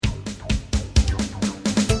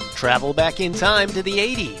Travel back in time to the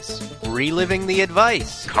 80s, reliving the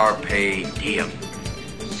advice. Carpe diem.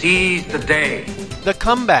 Seize the day. The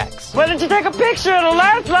comebacks. Why don't you take a picture? It'll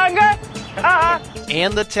last longer.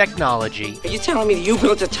 And the technology. Are you telling me that you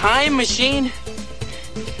built a time machine?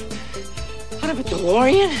 Out of a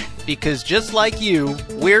DeLorean? Because just like you,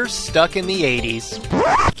 we're stuck in the 80s.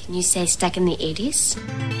 Can you say stuck in the 80s?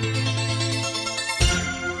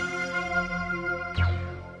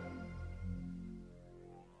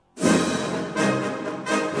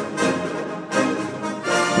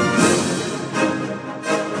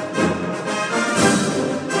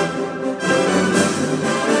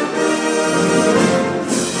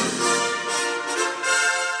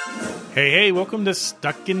 Hey, welcome to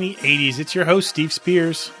Stuck in the 80s. It's your host, Steve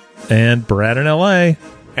Spears. And Brad in L.A.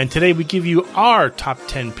 And today we give you our top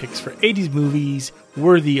 10 picks for 80s movies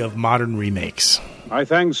worthy of modern remakes. My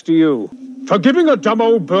thanks to you for giving a dumb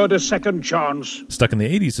old bird a second chance. Stuck in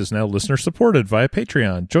the 80s is now listener-supported via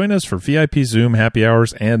Patreon. Join us for VIP Zoom, happy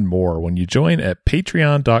hours, and more when you join at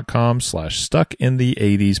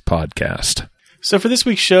patreon.com/stuckintheeighties-podcast. So for this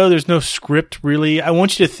week's show, there's no script, really. I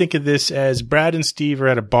want you to think of this as Brad and Steve are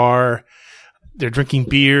at a bar. They're drinking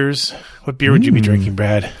beers. What beer would you be drinking,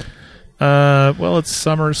 Brad? Well, it's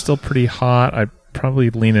summer. It's still pretty hot. I'd probably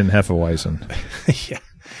lean in Hefeweizen. Yeah.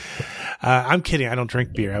 I'm kidding. I don't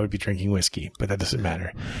drink beer. I would be drinking whiskey, but that doesn't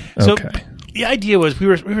matter. So Okay. The idea was we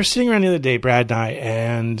were sitting around the other day, Brad and I,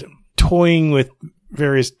 and toying with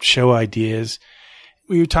various show ideas.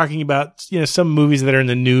 We were talking about, some movies that are in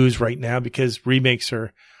the news right now because remakes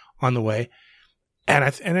are on the way.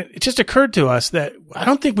 And it just occurred to us that I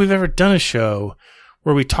don't think we've ever done a show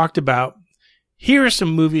where we talked about, here are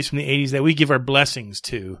some movies from the 80s that we give our blessings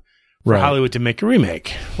to for Hollywood to make a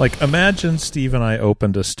remake. Like, imagine Steve and I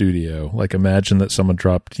opened a studio. Like, imagine that someone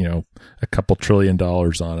dropped, a couple $1 trillion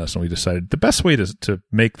on us, and we decided the best way to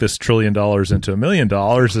make this $1 trillion into $1 million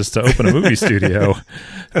is to open a movie studio.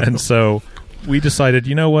 And so we decided,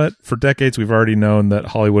 you know what? For decades, we've already known that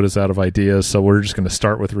Hollywood is out of ideas, so we're just going to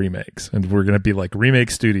start with remakes, and we're going to be like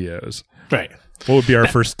remake studios. Right. What would be our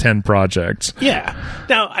first 10 projects? Yeah.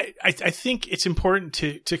 Now, I think it's important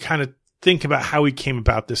to kind of think about how we came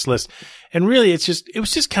about this list. And really, it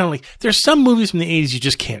was just kind of like, there's some movies from the 80s you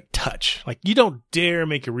just can't touch. Like, you don't dare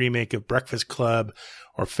make a remake of Breakfast Club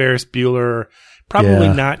or Ferris Bueller, probably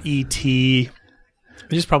not E.T.,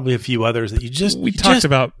 there's probably a few others that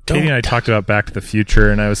Katie and I talked about Back to the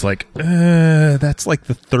Future, and I was like, that's like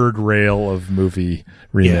the third rail of movie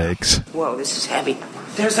remakes. Yeah. Whoa, this is heavy.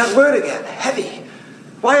 There's that word again, heavy.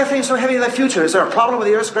 Why are things so heavy in the future? Is there a problem with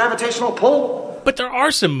the Earth's gravitational pull? But there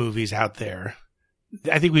are some movies out there,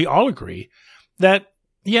 I think we all agree, that,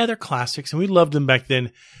 they're classics, and we loved them back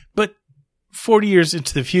then, but 40 years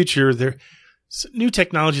into the future, new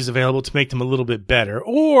technology is available to make them a little bit better,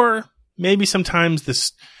 or maybe sometimes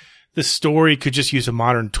the story could just use a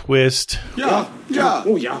modern twist. Yeah.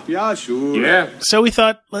 Oh, yeah. Yeah, sure. Yeah. So we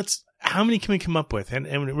thought, how many can we come up with? And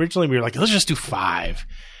originally we were like, let's just do 5.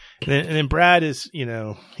 And then Brad is,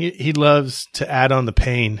 he loves to add on the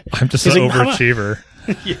pain. I'm just an overachiever.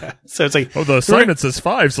 Yeah. So it's like, the assignment says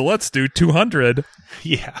 5, so let's do 200.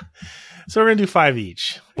 Yeah. So we're going to do 5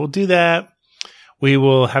 each. We'll do that. We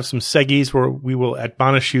will have some seggies where we will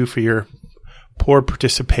admonish you for your poor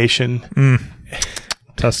participation.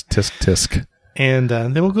 Tisk, tisk, tisk. And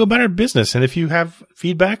then we'll go about our business. And if you have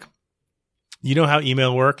feedback, you know how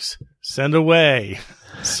email works. Send away.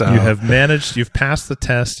 So You've passed the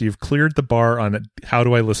test. You've cleared the bar on how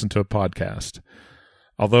do I listen to a podcast.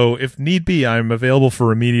 Although, if need be, I'm available for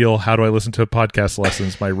remedial how do I listen to a podcast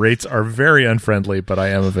lessons. My rates are very unfriendly, but I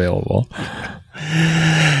am available.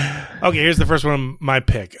 Okay, here's the first one, my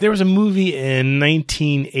pick. There was a movie in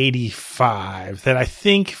 1985 that I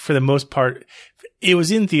think, for the most part, it was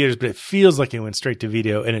in theaters, but it feels like it went straight to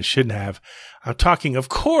video, and it shouldn't have. I'm talking, of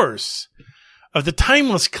course, of the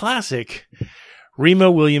timeless classic, Remo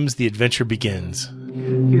Williams' The Adventure Begins.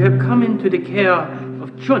 You have come into the care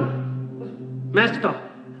of Chun, master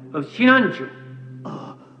of Sinanju.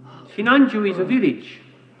 Sinanju is a village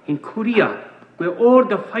in Korea where all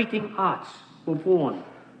the fighting arts were born.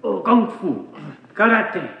 Kung Fu,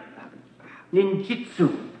 Karate, Ninjutsu,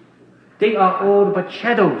 they are all but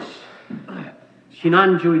shadows.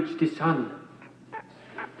 Sinanju is the sun.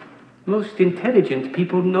 Most intelligent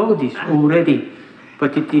people know this already,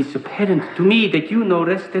 but it is apparent to me that you know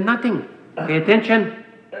less than nothing. Pay attention.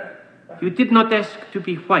 You did not ask to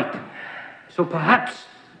be white, so perhaps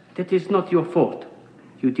that is not your fault.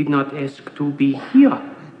 You did not ask to be here.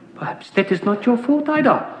 Perhaps that is not your fault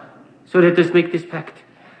either. So let us make this pact.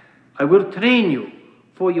 I will train you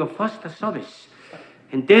for your first service,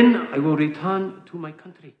 and then I will return to my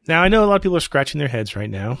country. Now, I know a lot of people are scratching their heads right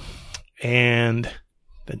now, and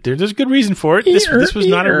there's a good reason for it. This was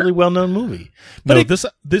not a really well-known movie. But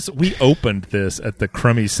we opened this at the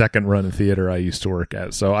crummy second run theater I used to work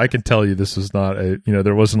at, so I can tell you this was not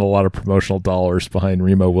there wasn't a lot of promotional dollars behind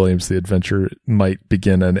Remo Williams. The adventure might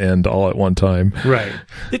begin and end all at one time. Right.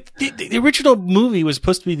 The original movie was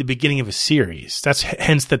supposed to be the beginning of a series. That's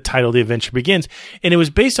hence the title, The Adventure Begins, and it was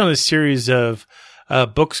based on a series of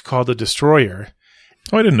books called The Destroyer.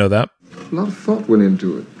 Oh, I didn't know that. A lot of thought went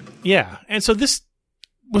into it. Yeah, and so this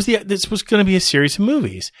was going to be a series of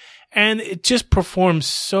movies, and it just performed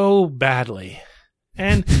so badly,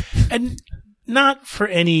 and not for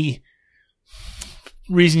any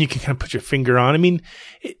reason you can kind of put your finger on. I mean,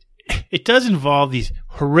 it does involve these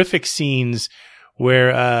horrific scenes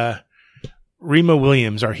where Remo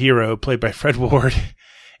Williams, our hero, played by Fred Ward,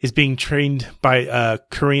 is being trained by a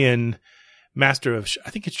Korean master of,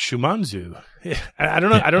 I think it's Shumanzu. I don't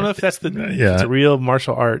know if that's it's a real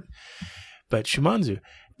martial art, but Shumanzu.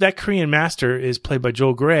 That Korean master is played by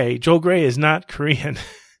Joel Grey. Joel Grey is not Korean.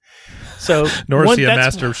 So nor is he a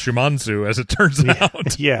master of Shumanzu, as it turns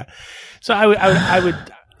out. Yeah. So I would,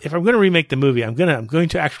 if I'm going to remake the movie, I'm going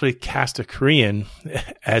to actually cast a Korean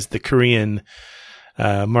as the Korean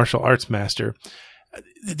martial arts master.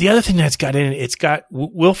 The other thing that's got in it, it's got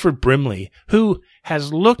Wilford Brimley, who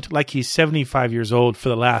has looked like he's 75 years old for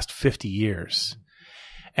the last 50 years.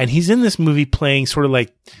 And he's in this movie playing sort of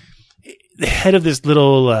like the head of this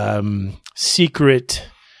little secret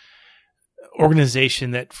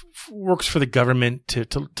organization that works for the government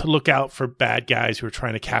to look out for bad guys who are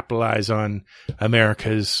trying to capitalize on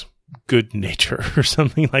America's good nature or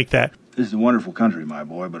something like that. This is a wonderful country, my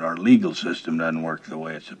boy, but our legal system doesn't work the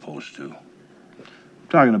way it's supposed to. I'm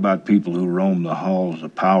talking about people who roam the halls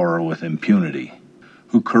of power with impunity,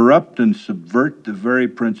 who corrupt and subvert the very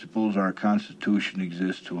principles our Constitution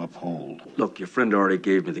exists to uphold. Look, your friend already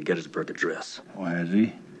gave me the Gettysburg Address. Oh, has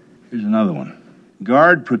he? Here's another one.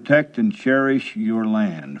 Guard, protect, and cherish your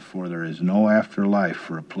land, for there is no afterlife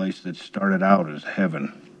for a place that started out as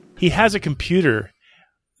heaven. He has a computer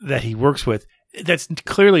that he works with that's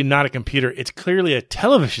clearly not a computer. It's clearly a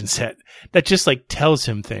television set that just like tells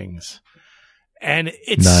him things. And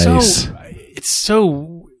it's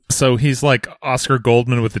So he's like Oscar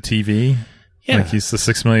Goldman with the TV? Yeah. Like he's the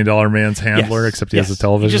 $6 million man's handler, except he has a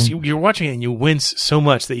television? You're watching it and you wince so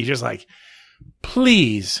much that you just like,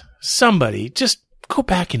 please, somebody, just go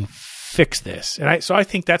back and fix this. And so I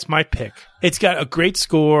think that's my pick. It's got a great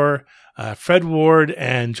score. Fred Ward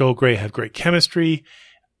and Joel Grey have great chemistry.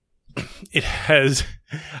 It has,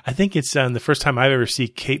 I think it's the first time I've ever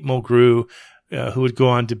seen Kate Mulgrew, who would go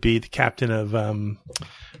on to be the captain of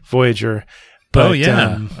Voyager. But,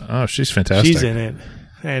 she's fantastic. She's in it.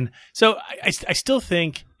 And so I still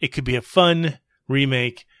think it could be a fun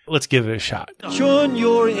remake. Let's give it a shot. Chun,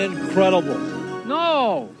 you're incredible.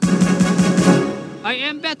 No! I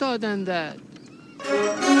am better than that.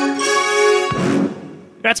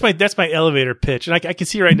 That's my elevator pitch. And I can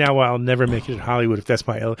see right now why I'll never make it in Hollywood if that's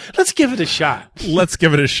my elevator. Let's give it a shot. Let's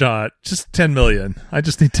give it a shot. Just 10 million. I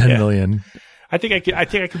just need 10 million. I think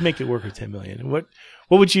I could make it work with 10 million. What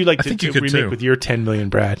would you like to do remake with your 10 million,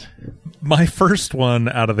 Brad? My first one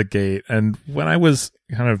out of the gate, and when I was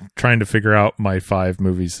kind of trying to figure out my 5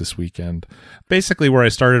 movies this weekend, basically where I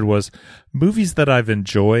started was movies that I've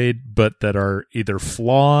enjoyed, but that are either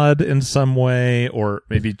flawed in some way or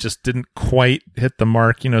maybe just didn't quite hit the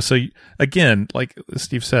mark. So again, like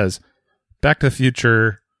Steve says, Back to the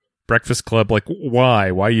Future, Breakfast Club, like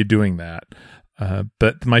why are you doing that?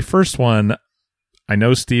 But my first one, I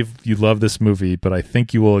know, Steve, you love this movie, but I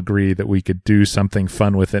think you will agree that we could do something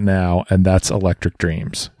fun with it now, and that's Electric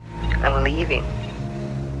Dreams. I'm leaving.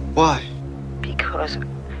 Why? Because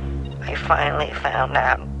I finally found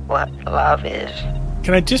out what love is.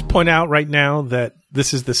 Can I just point out right now that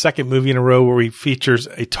this is the second movie in a row where he features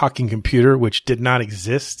a talking computer, which did not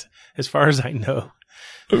exist, as far as I know.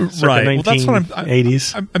 Right. Well, that's what I'm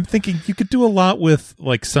 80s. I'm thinking you could do a lot with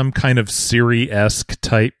like some kind of Siri-esque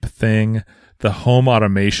type thing. The home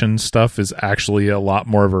automation stuff is actually a lot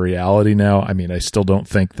more of a reality now. I mean, I still don't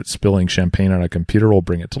think that spilling champagne on a computer will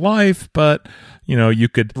bring it to life, but you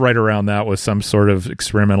could write around that with some sort of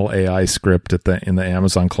experimental AI script in the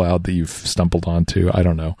Amazon cloud that you've stumbled onto. I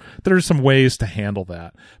don't know. There are some ways to handle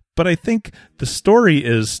that. But I think the story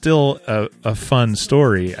is still a fun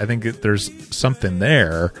story. I think there's something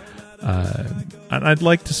there. And I'd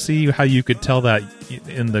like to see how you could tell that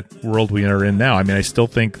in the world we are in now. I mean, I still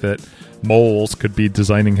think that Moles could be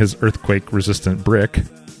designing his earthquake-resistant brick.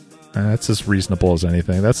 That's as reasonable as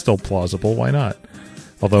anything. That's still plausible. Why not?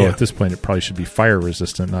 Although at this point it probably should be fire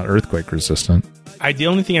resistant, not earthquake resistant. The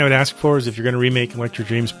only thing I would ask for is if you're going to remake Electric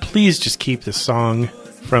Dreams, please just keep the song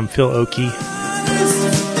from Phil Oakey.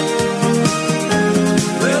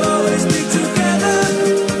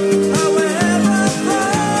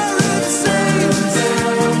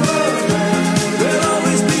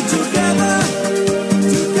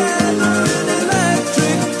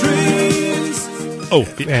 Oh,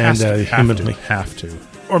 it have to.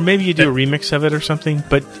 Or maybe you do a remix of it or something,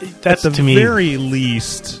 but that's, at the to me, very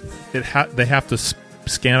least, they have to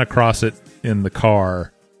scan across it in the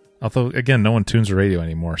car. Although, again, no one tunes the radio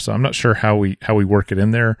anymore, so I'm not sure how we work it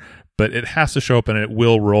in there, but it has to show up and it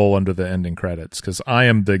will roll under the ending credits, because I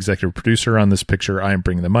am the executive producer on this picture, I am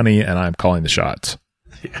bringing the money, and I'm calling the shots.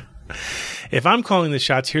 Yeah. If I'm calling the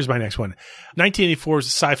shots, here's my next one. 1984's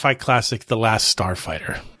sci-fi classic, The Last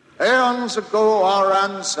Starfighter. Aeons ago, our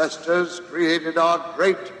ancestors created our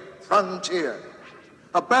great frontier,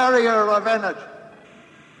 a barrier of energy,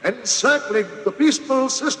 encircling the peaceful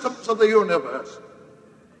systems of the universe,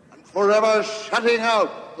 and forever shutting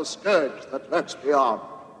out the scourge that lurks beyond.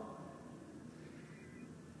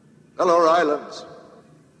 Fellow islands,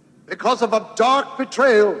 because of a dark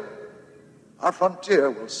betrayal, our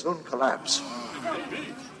frontier will soon collapse.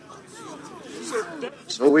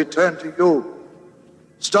 So we turn to you,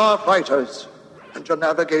 starfighters and your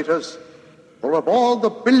navigators, for of all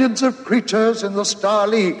the billions of creatures in the Star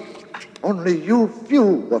League, only you few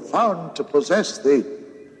were found to possess the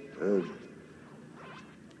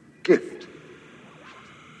gift.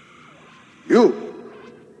 You,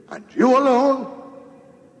 and you alone,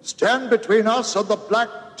 stand between us and the black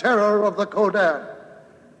terror of the Kodan.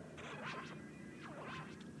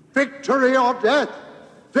 Victory or death!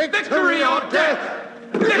 Victory or death!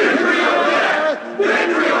 Victory or death!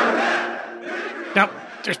 Victory or death! Now,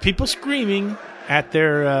 there's people screaming at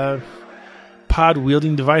their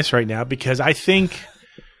pod-wielding device right now because I think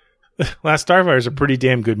Last Starfighter is a pretty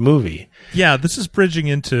damn good movie. Yeah, this is bridging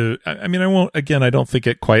into... I mean, I don't think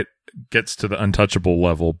it quite gets to the Untouchable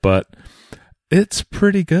level, but it's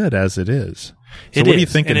pretty good as it is. So what are you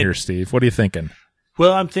thinking here, Steve? What are you thinking?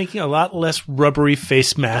 Well, I'm thinking a lot less rubbery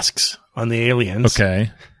face masks on the aliens.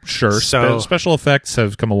 Okay, sure. So, special effects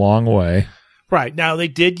have come a long way. Right. Now, they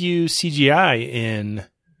did use CGI in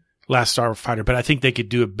Last Starfighter, but I think they could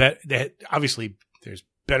do a better... Obviously, there's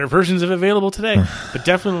better versions of it available today, but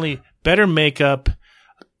definitely better makeup.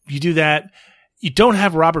 You do that. You don't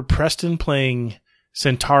have Robert Preston playing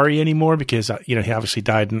Centauri anymore because, he obviously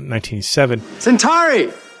died in 1987. Centauri!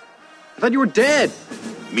 I thought you were dead.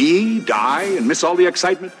 Me die and miss all the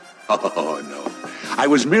excitement? Oh, no. I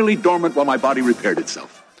was merely dormant while my body repaired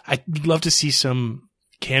itself. I'd love to see some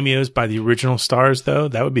cameos by the original stars, though.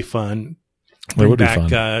 That would be fun. That would be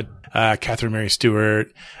fun. Catherine Mary Stewart,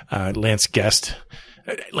 Lance Guest.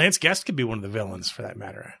 Lance Guest could be one of the villains, for that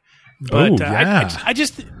matter. But yeah. I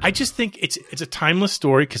just think it's a timeless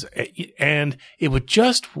story and it would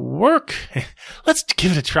just work. Let's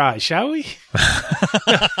give it a try, shall we?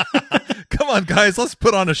 Come on, guys, let's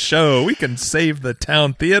put on a show. We can save the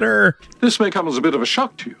town theater. This may come as a bit of a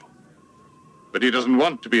shock to you, but he doesn't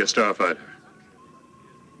want to be a starfighter.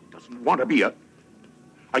 Doesn't want to be a...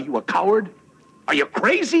 Are you a coward? Are you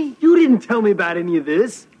crazy? You didn't tell me about any of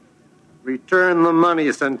this. Return the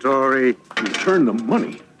money, Centauri. Return the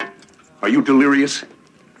money? Are you delirious?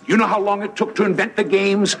 You know how long it took to invent the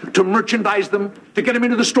games, to merchandise them, to get them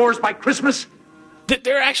into the stores by Christmas?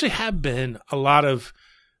 There actually have been a lot of...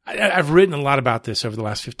 I've written a lot about this over the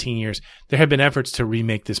last 15 years. There have been efforts to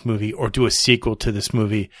remake this movie or do a sequel to this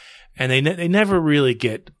movie, and they never really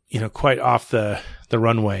get quite off the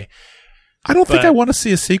runway. I don't think I want to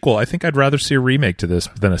see a sequel. I think I'd rather see a remake to this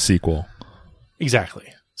than a sequel.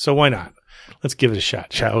 Exactly. So why not? Let's give it a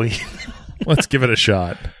shot, shall we? Let's give it a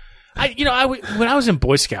shot. When I was in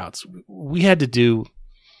Boy Scouts, we had to do.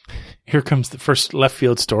 Here comes the first left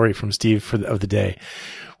field story from Steve of the day.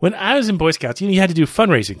 When I was in Boy Scouts, you had to do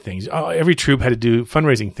fundraising things. Every troop had to do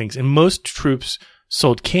fundraising things, and most troops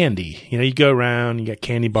sold candy. You go around, you got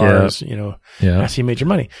candy bars. Yeah. That's how you made your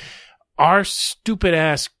money. Our stupid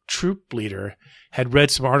ass troop leader had read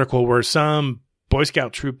some article where some Boy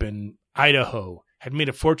Scout troop in Idaho had made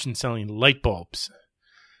a fortune selling light bulbs.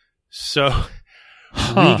 So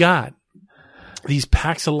we got these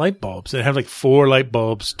packs of light bulbs that have like 4 light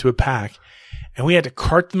bulbs to a pack, and we had to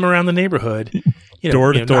cart them around the neighborhood.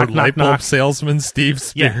 Door-to-door light bulb salesman Steve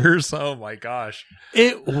Spears. Yeah. Oh my gosh.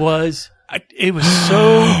 It was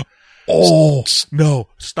so... Oh, no.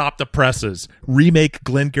 Stop the presses. Remake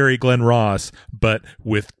Glengarry Glen Ross, but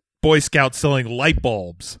with Boy Scouts selling light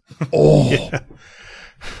bulbs. Oh, yeah.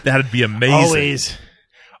 That'd be amazing.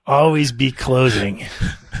 always be closing.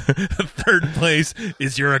 Third place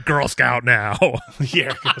is you're a Girl Scout now.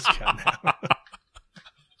 Yeah, Girl Scout now.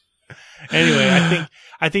 Anyway,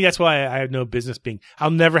 I think that's why I have no business being.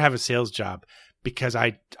 I'll never have a sales job because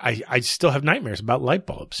I still have nightmares about light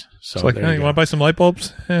bulbs. So it's like, hey, you want to buy some light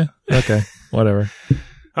bulbs? Okay, whatever.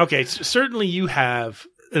 Okay, so certainly you have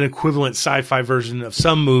an equivalent sci-fi version of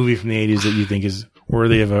some movie from the 80s that you think is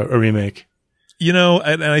worthy of a remake. You know,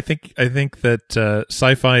 and I think that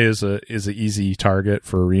sci-fi is an easy target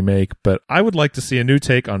for a remake, but I would like to see a new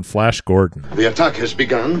take on Flash Gordon. The attack has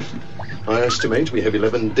begun. I estimate we have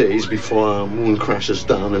 11 days before our moon crashes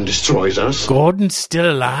down and destroys us. Gordon's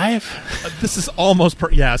still alive? This is almost...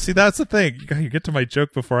 yeah, see, that's the thing. You get to my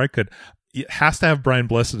joke before I could. It has to have Brian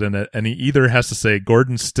Blessed in it, and he either has to say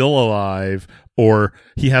Gordon's still alive, or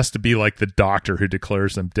he has to be like the doctor who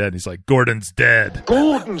declares him dead. He's like, Gordon's dead.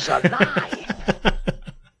 Gordon's alive.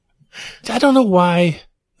 I don't know why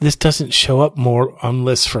this doesn't show up more on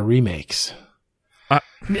lists for remakes.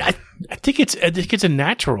 I think it's a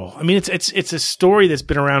natural. I mean, it's a story that's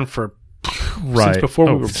been around for since before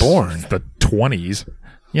we were born. The 20s.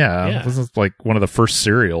 Yeah, this is like one of the first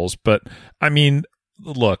serials. But I mean,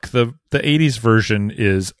 look, the 80s version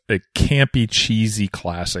is a campy, cheesy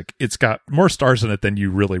classic. It's got more stars in it than you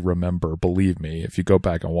really remember, believe me, if you go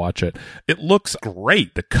back and watch it. It looks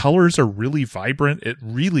great. The colors are really vibrant. It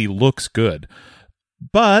really looks good.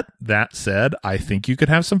 But that said, I think you could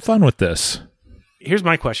have some fun with this. Here's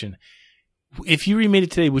my question. If you remade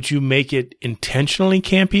it today, would you make it intentionally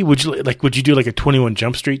campy? Would you do like a 21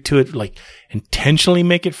 Jump Street to it, like intentionally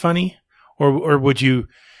make it funny? Or would you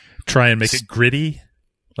try and make it gritty?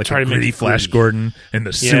 Like try a gritty Flash Gordon in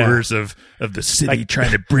the sewers of the city,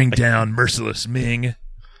 trying to bring down merciless Ming.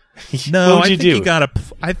 No, I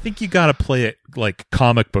think you gotta play it like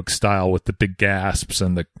comic book style with the big gasps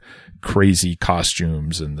and the crazy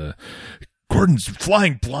costumes and the Gordon's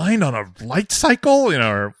flying blind on a light cycle,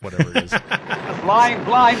 or whatever it is. Flying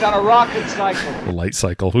blind on a rocket cycle. The light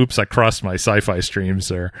cycle. Oops, I crossed my sci-fi streams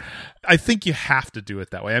there. I think you have to do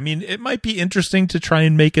it that way. I mean, it might be interesting to try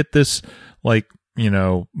and make it this, like,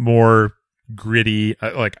 more gritty,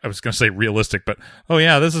 like I was going to say realistic, but oh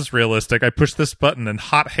yeah, this is realistic. I push this button and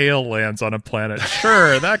hot hail lands on a planet.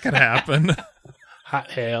 Sure, that could happen.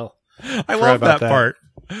 Hot hail. I love that part.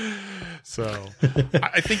 So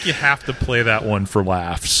I think you have to play that one for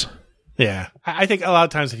laughs. Yeah, I think a lot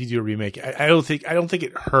of times if you do a remake, I don't think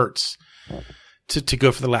it hurts to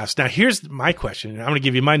go for the laughs. Now, here's my question, and I'm going to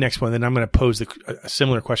give you my next one, then I'm going to pose a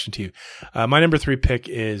similar question to you. My number 3 pick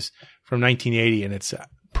is from 1980, and it's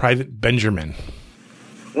Private Benjamin.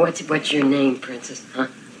 What's your name, Princess? Huh?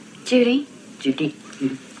 Judy. Judy.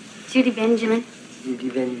 Judy Benjamin. Judy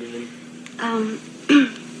Benjamin.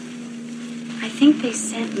 I think they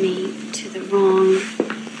sent me to the wrong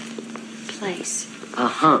place.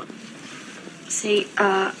 Uh-huh. See,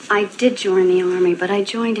 I did join the army, but I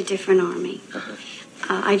joined a different army. Uh-huh.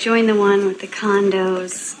 I joined the one with the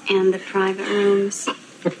condos and the private rooms.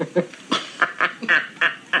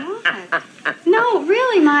 What? No,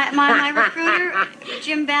 really, my recruiter,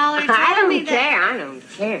 Jim Ballard, told me that... I don't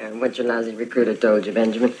care what your lousy recruiter told you,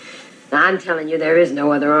 Benjamin. I'm telling you, there is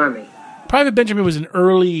no other army. Private Benjamin was an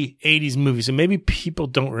early 80s movie, so maybe people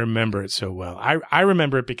don't remember it so well. I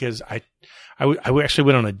remember it because I actually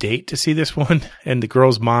went on a date to see this one, and the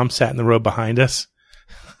girl's mom sat in the row behind us.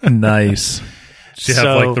 Nice. She have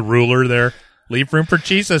like the ruler there. Leave room for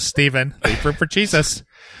Jesus, Stephen. Leave room for Jesus.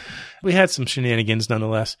 We had some shenanigans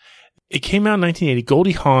nonetheless. It came out in 1980.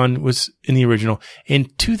 Goldie Hawn was in the original. In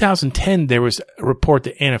 2010, there was a report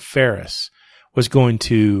that Anna Faris was going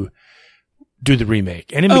to do the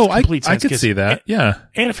remake. And it makes complete sense. I could see that. Yeah.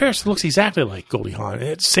 Anna Faris looks exactly like Goldie Hawn.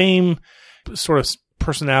 It's same sort of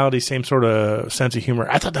personality, same sort of sense of humor.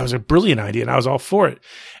 I thought that was a brilliant idea, and I was all for it.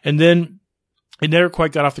 And then it never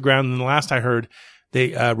quite got off the ground. And the last I heard,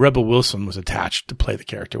 Rebel Wilson was attached to play the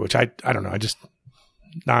character, which I don't know. I just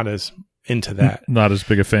not as into that. Not as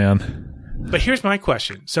big a fan. But here's my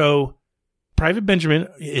question. So Private Benjamin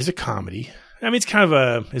is a comedy. I mean, it's kind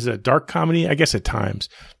of is it a dark comedy? I guess at times.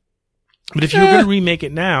 But if you were going to remake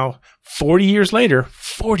it now, 40 years later,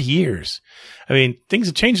 40 years. I mean, things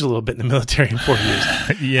have changed a little bit in the military in 40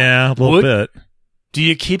 years. Yeah, a little bit. Do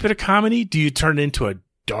you keep it a comedy? Do you turn it into a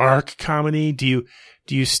dark comedy? Do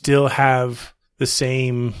you still have the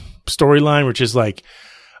same storyline, which is like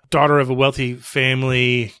daughter of a wealthy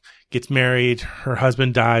family gets married, her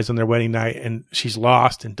husband dies on their wedding night, and she's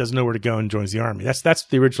lost and doesn't know where to go and joins the army. That's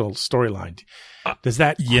the original storyline. Does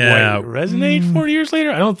that quite resonate 40 years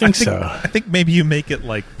later? I don't think so. I think maybe you make it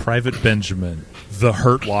like Private Benjamin, The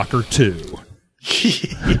Hurt Locker 2.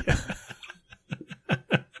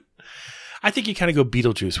 I think you kind of go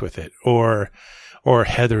Beetlejuice with it or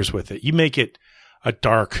Heathers with it. You make it a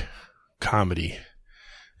dark comedy.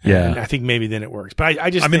 Yeah. And I think maybe then it works. But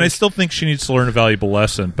I still think she needs to learn a valuable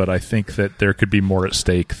lesson, but I think that there could be more at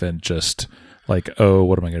stake than just like, oh,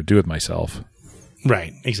 what am I going to do with myself?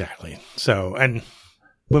 Right. Exactly. So, and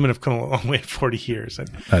women have come a long way in 40 years. And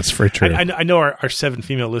that's very true. I know our 7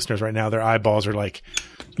 female listeners right now, their eyeballs are like,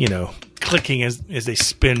 clicking as they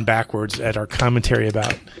spin backwards at our commentary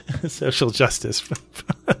about social justice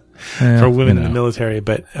for women in the military.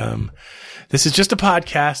 But this is just a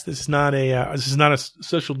podcast. This is not a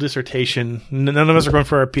social dissertation. None of us are going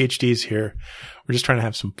for our PhDs here. We're just trying to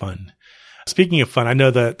have some fun. Speaking of fun, I know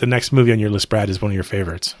that the next movie on your list, Brad, is one of your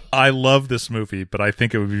favorites. I love this movie, but I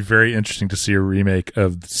think it would be very interesting to see a remake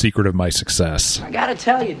of The Secret of My Success. I gotta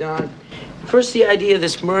tell you, Don. First, the idea of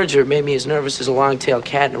this merger made me as nervous as a long-tailed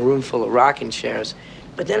cat in a room full of rocking chairs.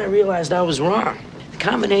 But then I realized I was wrong. The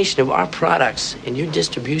combination of our products and your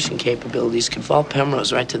distribution capabilities could vault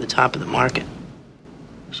Penrose right to the top of the market.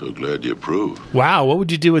 So glad you approve. Wow, what would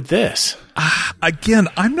you do with this? Again,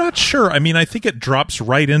 I'm not sure. I mean, I think it drops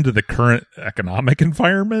right into the current economic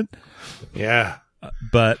environment. Yeah.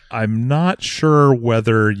 But I'm not sure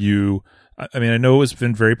whether you... I mean, I know it's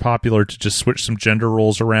been very popular to just switch some gender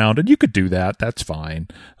roles around, and you could do that. That's fine.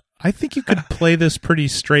 I think you could play this pretty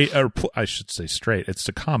straight, or I should say straight. It's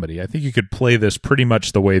a comedy. I think you could play this pretty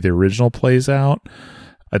much the way the original plays out.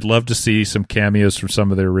 I'd love to see some cameos from some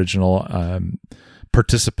of the original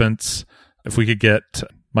participants. If we could get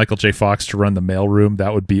Michael J. Fox to run the mailroom,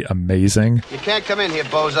 that would be amazing. You can't come in here,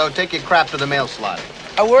 bozo. Take your crap to the mail slot.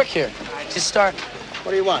 I work here. Just start.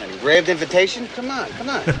 What do you want? An engraved invitation? Come on.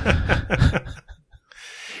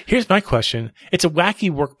 Here's my question. It's a wacky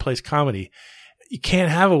workplace comedy. You can't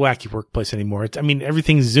have a wacky workplace anymore.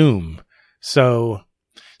 Everything's Zoom. So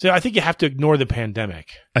I think you have to ignore the pandemic.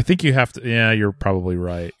 I think you have to. Yeah, you're probably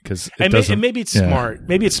right. And maybe it's smart.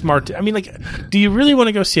 Maybe it's smart. Do you really want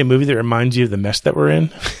to go see a movie that reminds you of the mess that we're in?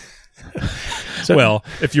 Well,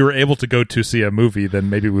 if you were able to go to see a movie, then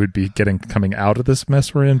maybe we would be coming out of this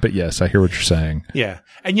mess we're in. But yes, I hear what you're saying. Yeah.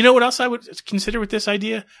 And you know what else I would consider with this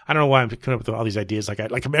idea? I don't know why I'm coming up with all these ideas like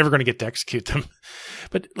I'm ever going to get to execute them.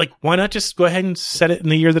 But why not just go ahead and set it in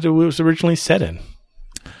the year that it was originally set in?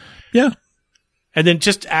 Yeah. And then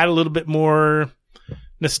just add a little bit more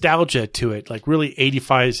nostalgia to it, really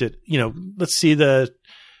 80fies it. Let's see the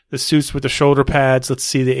suits with the shoulder pads. Let's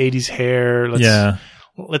see the 80s hair.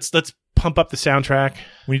 Let's pump up the soundtrack.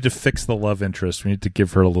 We need to fix the love interest. We need to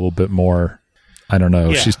give her a little bit more. I don't know.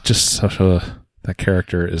 Yeah. She's just that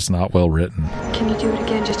character is not well written. Can you do it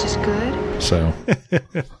again just as good? So.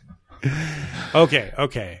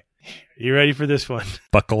 Okay. You ready for this one?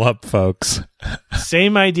 Buckle up, folks.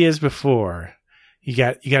 Same idea as before. You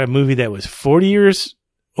got a movie that was 40 years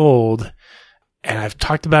old, and I've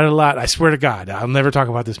talked about it a lot. I swear to God, I'll never talk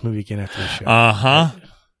about this movie again after the show. Uh-huh.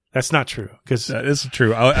 That's not true. That is true.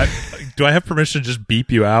 Do I have permission to just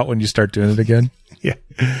beep you out when you start doing it again? Yeah.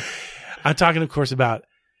 I'm talking, of course, about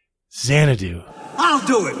Xanadu. I'll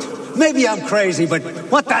do it. Maybe I'm crazy, but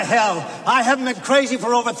what the hell? I haven't been crazy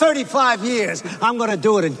for over 35 years. I'm going to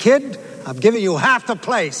do it. And, kid, I'm giving you half the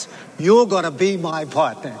place. You're going to be my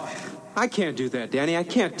partner. I can't do that, Danny. I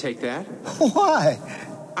can't take that. Why?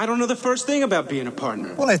 I don't know the first thing about being a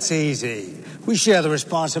partner. Well, it's easy. We share the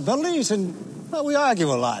responsibilities and, well, we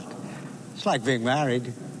argue a lot. It's like being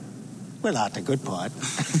married. We're not the good part.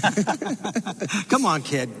 Come on,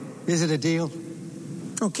 kid. Is it a deal?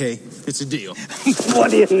 Okay, it's a deal.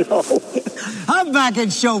 What do you know? I'm back in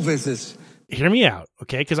show business. Hear me out,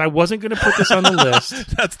 okay? Because I wasn't going to put this on the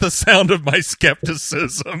list. That's the sound of my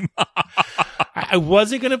skepticism. I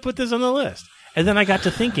wasn't going to put this on the list. And then I got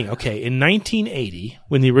to thinking, okay, in 1980,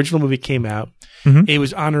 when the original movie came out, it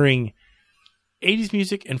was honoring 80s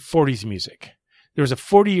music and 40s music. There was a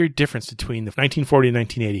 40-year difference between the 1940 and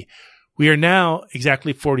 1980. We are now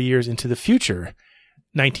exactly 40 years into the future,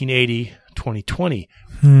 1980, 2020.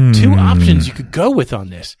 Two options you could go with on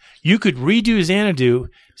this. You could redo Xanadu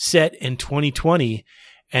set in 2020,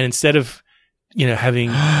 and instead of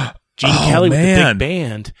having Gene Kelly with the big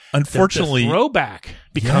band, unfortunately, the throwback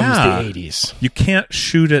becomes the 80s. You can't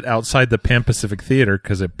shoot it outside the Pan Pacific Theater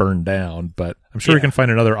because it burned down, but I'm sure we can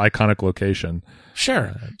find another iconic location.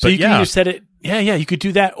 Sure. So you can either set it, you could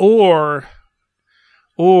do that, or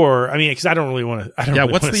because I don't really want to.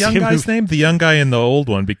 What's the young guy's name? The young guy in the old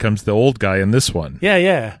one becomes the old guy in this one.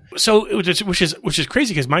 Yeah. So, which is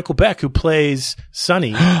crazy because Michael Beck, who plays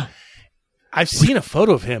Sonny, I've seen a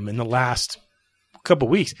photo of him in the last couple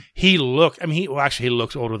of weeks. He looks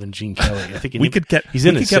older than Gene Kelly. I think we could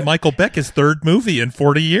get Michael Beck his third movie in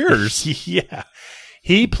 40 years. Yeah.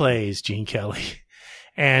 He plays Gene Kelly,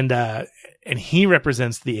 and he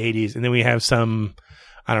represents the 80s. And then we have some,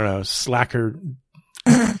 I don't know, slacker,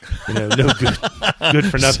 no good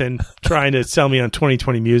for nothing, trying to sell me on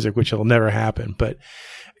 2020 music, which will never happen. But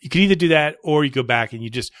you could either do that, or you go back and you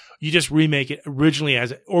just remake it originally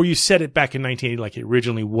or you set it back in 1980 like it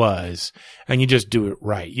originally was, and you just do it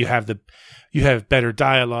right. You have better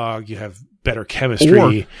dialogue, you have better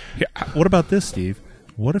chemistry. What about this, Steve?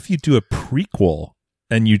 What if you do a prequel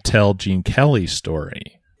and you tell Gene Kelly's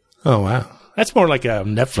story? Oh, wow. That's more like a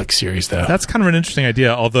Netflix series, though. That's kind of an interesting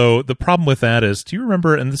idea. Although the problem with that is, do you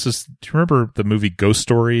remember the movie Ghost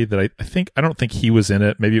Story? That I don't think he was in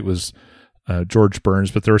it. Maybe it was George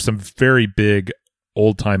Burns, but there were some very big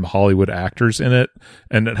old time Hollywood actors in it,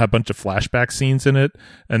 and it had a bunch of flashback scenes in it.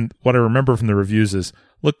 And what I remember from the reviews is,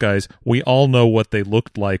 look, guys, we all know what they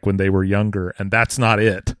looked like when they were younger, and that's not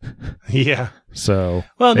it. Yeah. So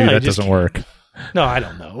maybe that doesn't work. No, I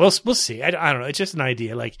don't know. We'll see. I don't know. It's just an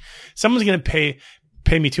idea. Like, someone's going to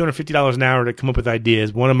pay me $250 an hour to come up with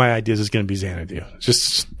ideas. One of my ideas is going to be Xanadu.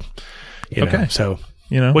 Just, okay. So,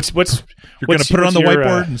 what's you're going to put it on the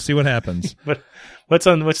whiteboard and see what happens.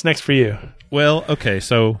 What's next for you? Well, okay.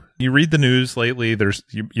 So you read the news lately.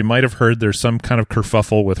 You might have heard there's some kind of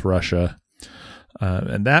kerfuffle with Russia.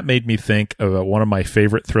 And that made me think of one of my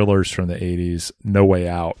favorite thrillers from the 80s, No Way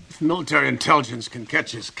Out. If military intelligence can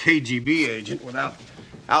catch his KGB agent without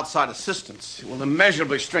outside assistance, it will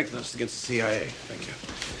immeasurably strengthen us against the CIA. Thank you.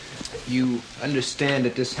 You understand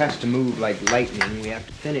that this has to move like lightning. We have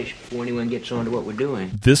to finish before anyone gets on to what we're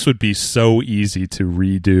doing. This would be so easy to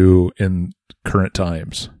redo in current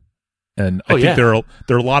times. And I think there are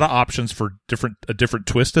a lot of options for a different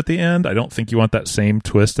twist at the end. I don't think you want that same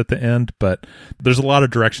twist at the end, but there's a lot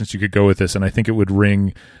of directions you could go with this, and I think it would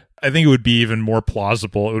be even more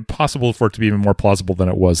plausible. It would be possible for it to be even more plausible than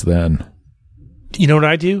it was then. You know what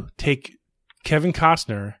I do? Take Kevin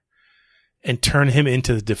Costner and turn him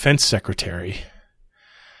into the defense secretary.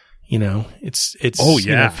 It's oh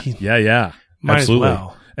yeah, yeah, might absolutely. As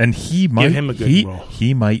well. And he might give him a good role.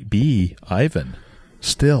 He might be Ivan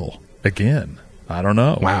still again. I don't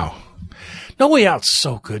know. Wow. No Way Out's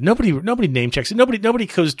so good. Nobody name checks it. Nobody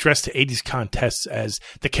goes dressed to 80s contests as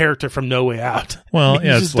the character from No Way Out. Well,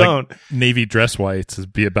 yeah, it's like navy dress whites is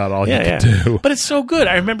be about all you can do. But it's so good.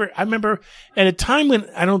 I remember at a time when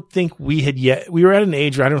I don't think we were at an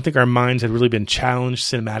age where I don't think our minds had really been challenged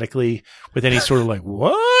cinematically with any sort of like,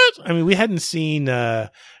 what? I mean, we hadn't seen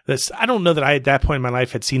this. I don't know that I at that point in my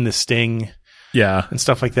life had seen The Sting. Yeah. And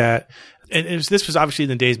stuff like that. And this was obviously in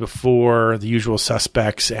the days before The Usual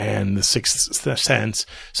Suspects and The Sixth Sense.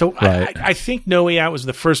 So right. I think No Way Out was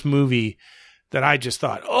the first movie that I just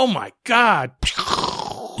thought, oh my God.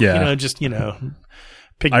 Yeah.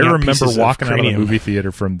 Picking I remember walking out of the cranium. movie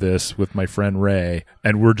theater from this with my friend Ray,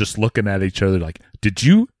 and we're just looking at each other like, did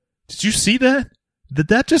you see that? Did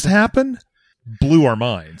that just happen? Blew our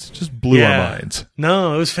minds. Just blew our minds.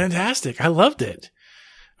 No, it was fantastic. I loved it.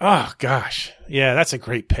 Oh gosh. Yeah, that's a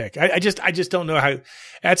great pick. I just don't know how.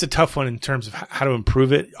 That's a tough one in terms of how to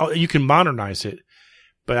improve it. You can modernize it,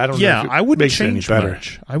 but I don't know. Yeah, I wouldn't makes change it any better.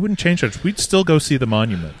 much. I wouldn't change much. We'd still go see the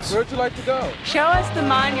monuments. Where'd you like to go? Show us the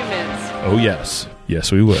monuments. Oh yes,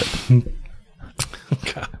 yes we would.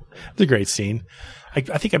 God, it's a great scene. I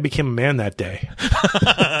think I became a man that day.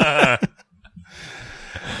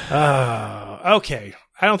 Okay.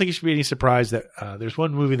 I don't think it should be any surprise that there's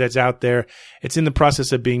one movie that's out there. It's in the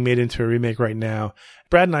process of being made into a remake right now.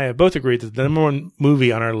 Brad and I have both agreed that the number one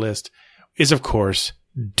movie on our list is, of course,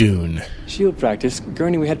 Dune. Shield practice.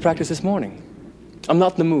 Gurney, we had practice this morning. I'm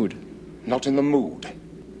not in the mood. Not in the mood.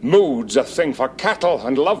 Mood's a thing for cattle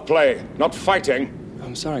and love play, not fighting.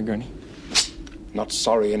 I'm sorry, Gurney. Not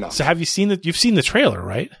sorry enough. So you've seen the trailer,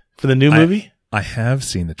 right? For the new movie? I have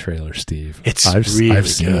seen the trailer, Steve. I've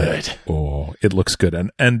seen good. It. Oh, it looks good.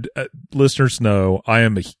 And listeners know I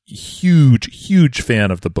am a huge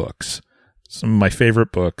fan of the books. Some of my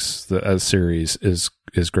favorite books, the series is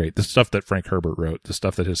great. The stuff that Frank Herbert wrote, the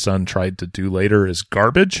stuff that his son tried to do later is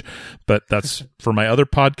garbage, but that's for my other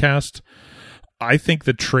podcast. I think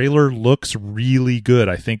the trailer looks really good.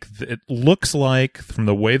 I think it looks like, from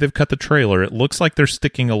the way they've cut the trailer, it looks like they're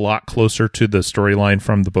sticking a lot closer to the storyline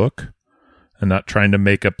from the book. And not trying to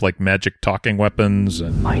make up like magic talking weapons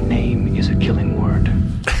and my name is a killing word.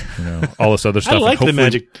 All this other stuff. I like the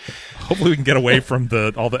magic. Hopefully we can get away from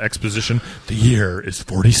all the exposition. The year is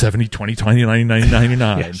 4070 2020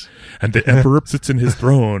 9999. Yes. And the emperor sits in his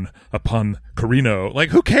throne upon Carino.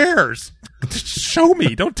 Like, who cares? Just show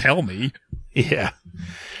me. Don't tell me. Yeah.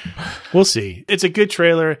 We'll see. It's a good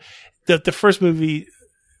trailer. The first movie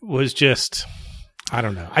was just, I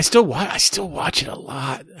don't know. I still watch it a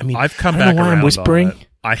lot. I mean, I've come I don't back know why around I'm whispering. on it.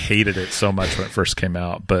 I hated it so much when it first came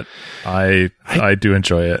out, but I do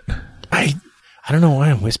enjoy it. I don't know why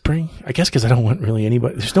I'm whispering. I guess because I don't want really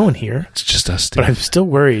anybody. There's no one here. It's just us, Steve. But I'm still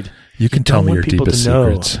worried. You can tell me your deepest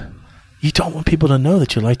secrets. You don't want people to know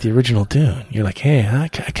that you like the original Dune. You're like, hey, I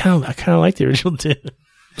kind of like the original Dune.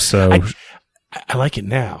 So I like it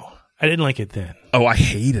now. I didn't like it then. Oh, I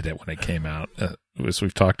hated it when it came out, as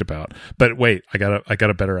we've talked about. But wait, I got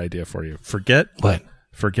a better idea for you. Forget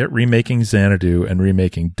remaking Xanadu and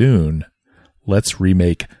remaking Dune. Let's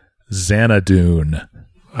remake Xanadune.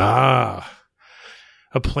 Ah,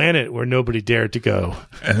 a planet where nobody dared to go.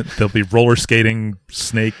 And there'll be roller skating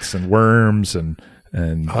snakes and worms and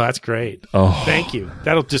oh, that's great. Oh, thank you.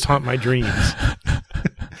 That'll just haunt my dreams.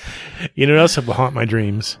 You know what else will haunt my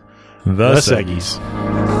dreams? The Seggies.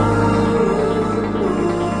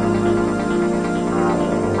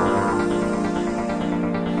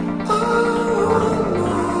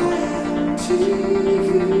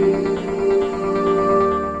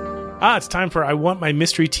 It's time for I Want My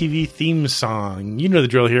Mystery TV theme song. You know the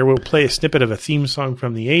drill here. We'll play a snippet of a theme song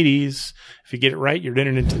from the 80s. If you get it right, you're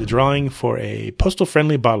entered into the drawing for a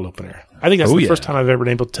postal-friendly bottle opener. I think that's the first time I've ever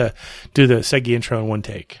been able to do the Seggy intro in one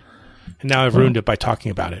take. And now I've ruined it by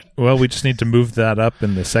talking about it. Well, we just need to move that up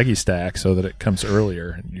in the Seggy stack so that it comes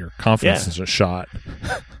earlier and your confidence is a shot.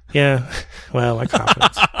 Yeah. Well, my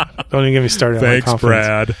confidence. Don't even get me started on my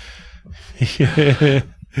confidence. Thanks, Brad.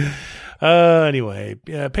 Anyway,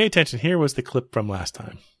 pay attention. Here was the clip from last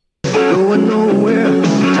time. Going nowhere,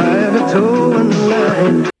 tired of towing the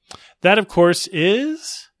line. That, of course,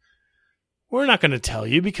 is... We're not going to tell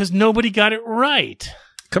you because nobody got it right.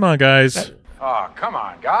 Come on, guys. Oh, come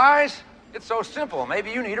on, guys. It's so simple.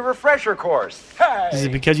 Maybe you need a refresher course. Hey! Is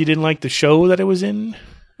it because you didn't like the show that it was in?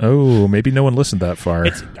 Oh, maybe no one listened that far.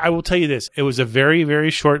 I will tell you this. It was a very,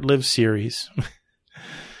 very short-lived series.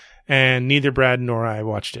 And neither Brad nor I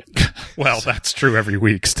watched it. Well, that's true every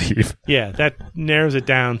week, Steve. Yeah, that narrows it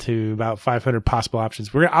down to about 500 possible options.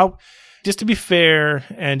 Just to be fair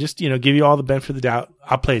and just, give you all the benefit of the doubt,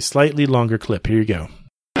 I'll play a slightly longer clip. Here you go.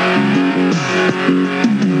 Out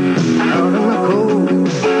in the cold,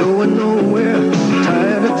 going nowhere,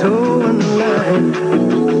 tired of towing the line.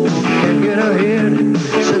 Can't get ahead,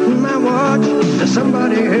 setting my watch to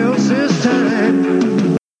somebody else's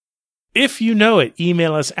time. If you know it,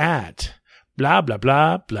 email us at blah, blah,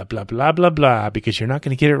 blah, blah, blah, blah, blah, blah, because you're not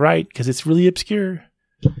going to get it right because it's really obscure.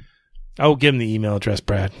 Oh, give them the email address,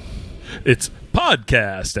 Brad. It's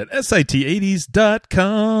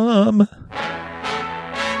podcast@sit80s.com.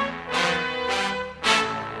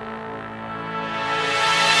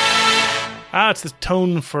 It's the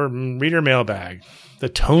tone for Reader Mailbag. The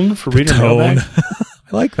tone for Reader Mailbag?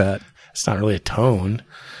 I like that. It's not really a tone.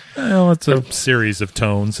 Well, it's a series of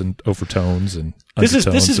tones and overtones and this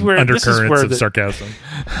is where undercurrents of sarcasm.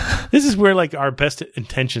 This is where like our best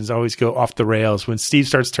intentions always go off the rails when Steve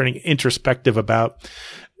starts turning introspective about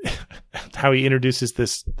how he introduces the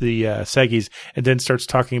Seggies and then starts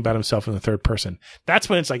talking about himself in the third person. That's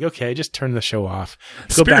when it's like, okay, just turn the show off.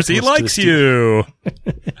 Spearsy likes you.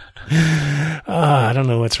 I don't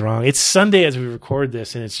know what's wrong. It's Sunday as we record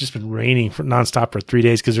this, and it's just been raining nonstop for 3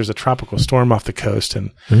 days because there's a tropical storm off the coast. And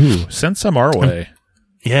send some our way.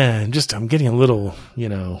 I'm getting a little,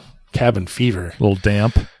 cabin fever. A little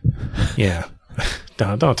damp. Yeah.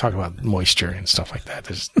 Don't talk about moisture and stuff like that.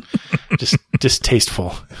 There's just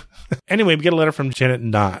distasteful. Anyway, we get a letter from Janet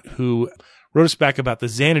Knott, who wrote us back about the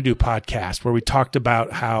Xanadu podcast, where we talked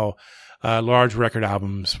about how large record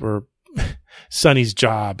albums were Sonny's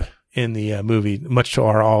job in the movie, much to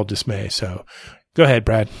our all dismay. So go ahead,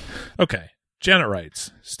 Brad. Okay. Janet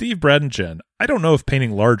writes, Steve, Brad, and Jen, I don't know if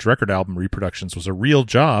painting large record album reproductions was a real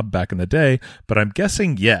job back in the day, but I'm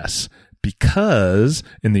guessing yes. Because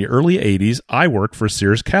in the early 80s, I worked for a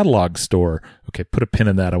Sears catalog store. Okay, put a pin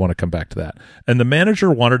in that. I want to come back to that. And the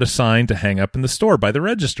manager wanted a sign to hang up in the store by the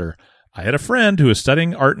register. I had a friend who was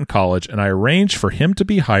studying art in college, and I arranged for him to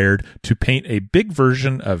be hired to paint a big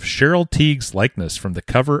version of Cheryl Teague's likeness from the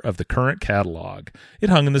cover of the current catalog. It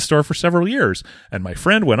hung in the store for several years, and my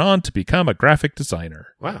friend went on to become a graphic designer.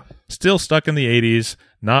 Wow. Still stuck in the 80s,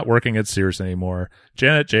 not working at Sears anymore.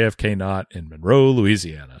 Janet JFK Knott in Monroe,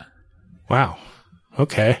 Louisiana. Wow.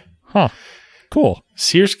 Okay. Huh. Cool.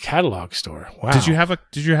 Sears catalog store. Wow. Did you have a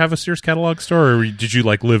Sears catalog store, or did you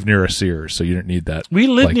live near a Sears so you didn't need that? We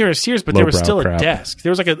lived near a Sears, but there was still crap. A desk.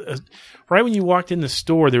 There was right when you walked in the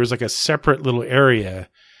store, there was a separate little area,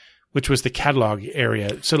 which was the catalog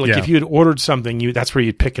area. So if you had ordered something, that's where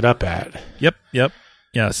you'd pick it up at. Yep.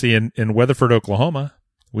 Yeah. See, in Weatherford, Oklahoma,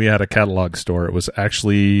 We had a catalog store. It was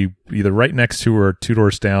actually either right next to or 2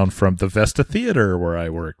 doors down from the Vesta Theater where I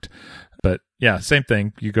worked. But yeah, same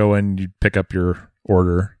thing. You go in, you pick up your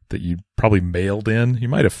order that you probably mailed in. You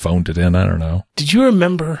might have phoned it in. I don't know. Did you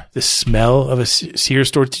remember the smell of a Sears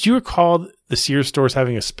store? Did you recall the Sears stores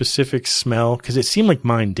having a specific smell? Because it seemed like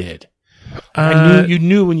mine did. You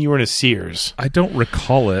knew when you were in a Sears. I don't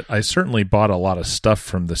recall it. I certainly bought a lot of stuff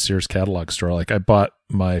from the Sears catalog store. Like I bought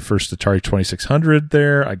my first Atari 2600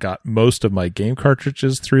 there. I got most of my game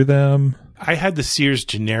cartridges through them. I had the Sears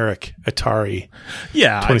generic Atari.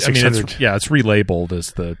 Yeah, 2600. It's relabeled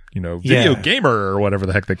as the video gamer or whatever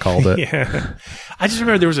the heck they called it. Yeah, I just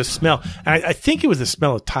remember there was a smell. I think it was the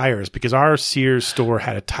smell of tires because our Sears store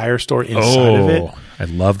had a tire store inside of it. I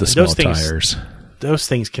love the smell of tires. Those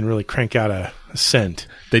things can really crank out a scent.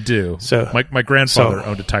 They do. So my grandfather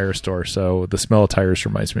owned a tire store, so the smell of tires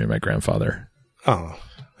reminds me of my grandfather. Oh,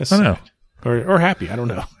 that's I don't know. Or happy. I don't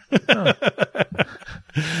know.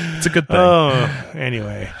 It's a good thing. Oh,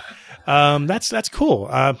 anyway, that's cool.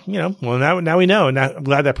 Well, now we know, and I'm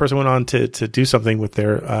glad that person went on to do something with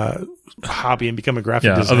their hobby and become a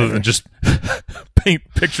graphic designer. Other than just paint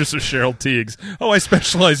pictures of Cheryl Tiegs. Oh, I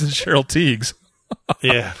specialize in Cheryl Tiegs.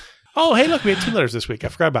 Yeah. Oh, hey, look, we had 2 letters this week. I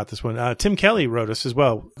forgot about this one. Tim Kelly wrote us as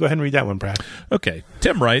well. Go ahead and read that one, Brad. Okay.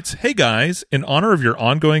 Tim writes, "Hey, guys, in honor of your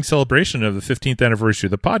ongoing celebration of the 15th anniversary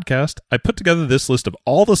of the podcast, I put together this list of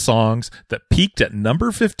all the songs that peaked at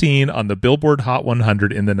number 15 on the Billboard Hot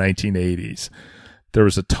 100 in the 1980s. There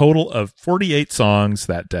was a total of 48 songs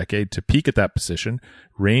that decade to peak at that position,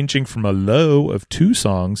 ranging from a low of 2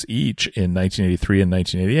 songs each in 1983 and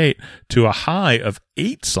 1988 to a high of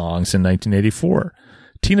 8 songs in 1984.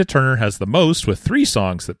 Tina Turner has the most with 3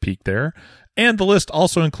 songs that peaked there, and the list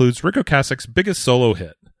also includes Ric Ocasek's biggest solo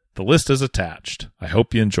hit. The list is attached. I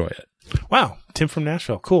hope you enjoy it." Wow, Tim from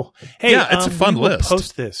Nashville. Cool. Hey, yeah, it's a fun list.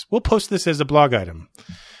 We'll post this as a blog item.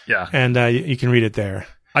 Yeah. And you can read it there.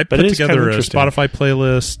 I put together a Spotify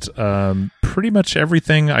playlist. Pretty much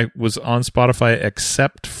everything I was on Spotify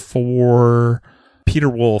except for Peter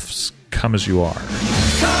Wolf's Come As You Are.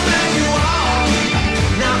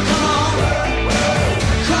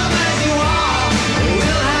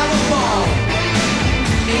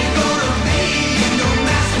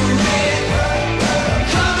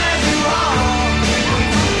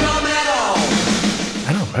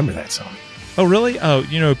 Remember that song? Oh, really? Oh,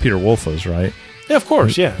 you know who Peter Wolf was, right? Yeah, of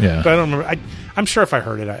course. Yeah. Yeah. But I don't remember. I'm sure if I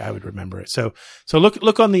heard it, I would remember it. So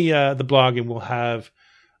look on the blog, and we'll have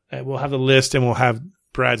the list, and we'll have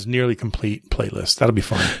Brad's nearly complete playlist. That'll be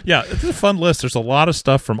fun. Yeah, it's a fun list. There's a lot of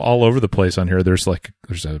stuff from all over the place on here. There's a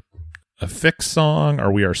Fix song,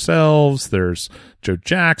 Are We Ourselves? There's Joe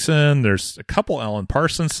Jackson. There's a couple Alan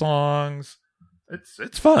Parsons songs.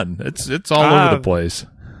 It's fun. It's all over the place.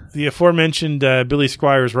 The aforementioned Billy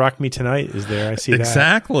Squires' "Rock Me Tonight" is there. I see that.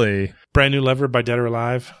 Exactly. Brand New Lover by Dead or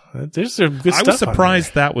Alive. There's some good stuff. I was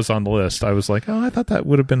surprised that was on the list. I was like, I thought that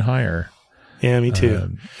would have been higher. Yeah, me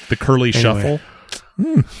too. The Curly Shuffle.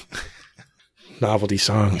 Novelty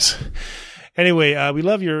songs. Anyway, we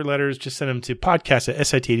love your letters. Just send them to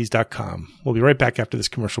podcast@sit80s.com. We'll be right back after this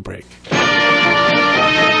commercial break.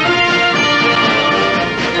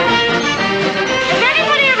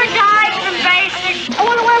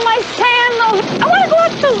 I want to go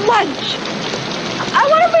out to lunch. I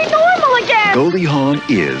want to be normal again. Goldie Hawn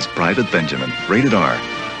is Private Benjamin, rated R.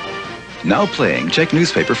 Now playing. Check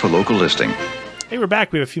newspaper for local listing. Hey, we're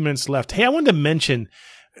back. We have a few minutes left. Hey, I wanted to mention,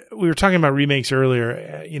 we were talking about remakes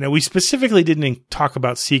earlier. We specifically didn't talk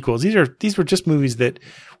about sequels. These were just movies that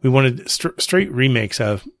we wanted straight remakes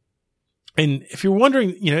of. And if you're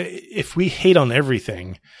wondering, if we hate on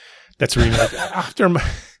everything that's a remake, I'll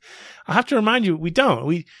have to remind you, we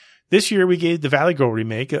don't. This year we gave the Valley Girl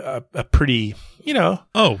remake a pretty, it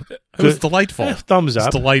was delightful. Thumbs up.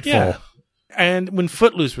 It's delightful. Yeah. And when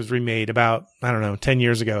Footloose was remade about, 10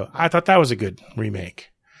 years ago, I thought that was a good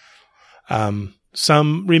remake.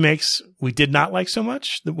 Some remakes we did not like so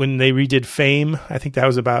much. When they redid Fame, I think that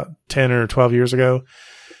was about 10 or 12 years ago.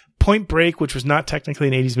 Point Break, which was not technically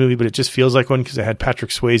an 80s movie, but it just feels like one because it had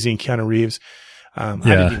Patrick Swayze and Keanu Reeves. I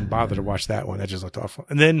didn't even bother to watch that one. That just looked awful.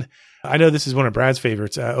 And then I know this is one of Brad's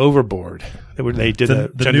favorites, Overboard. They did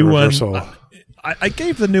the gender new reversal. One, I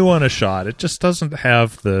gave the new one a shot. It just doesn't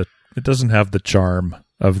have the charm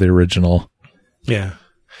of the original. Yeah.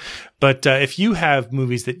 But if you have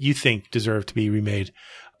movies that you think deserve to be remade,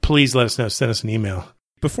 please let us know. Send us an email.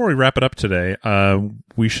 Before we wrap it up today,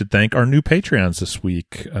 we should thank our new Patreons this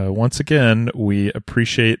week. Once again, we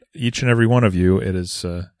appreciate each and every one of you. It is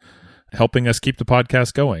helping us keep the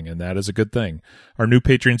podcast going, and that is a good thing. Our new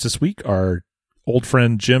patrons this week are old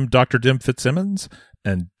friend Jim Dr. Dim Fitzsimmons,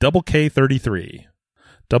 and Double K33.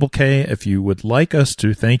 Double K, if you would like us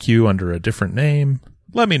to thank you under a different name,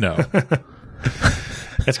 let me know.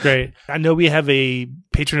 That's great. I know we have a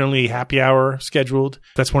patron-only happy hour scheduled.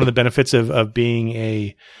 That's one of the benefits of being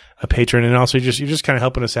a patron, and also you're just kind of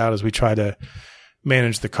helping us out as we try to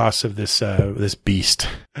manage the costs of this beast.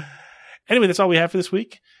 Anyway, that's all we have for this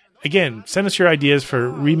week. Again, send us your ideas for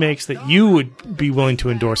remakes that you would be willing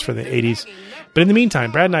to endorse for the 80s. But in the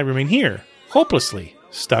meantime, Brad and I remain here, hopelessly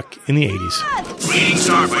stuck in the 80s. Greetings,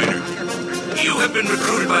 Starfighter. You have been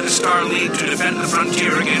recruited by the Star League to defend the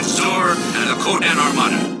frontier against Zor and the Kodan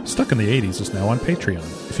Armada. Stuck in the 80s is now on Patreon.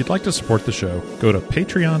 If you'd like to support the show, go to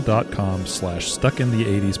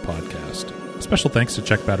patreon.com/stuckintheeighties podcast. Special thanks to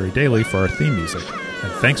Check Battery Daily for our theme music,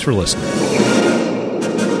 and thanks for listening.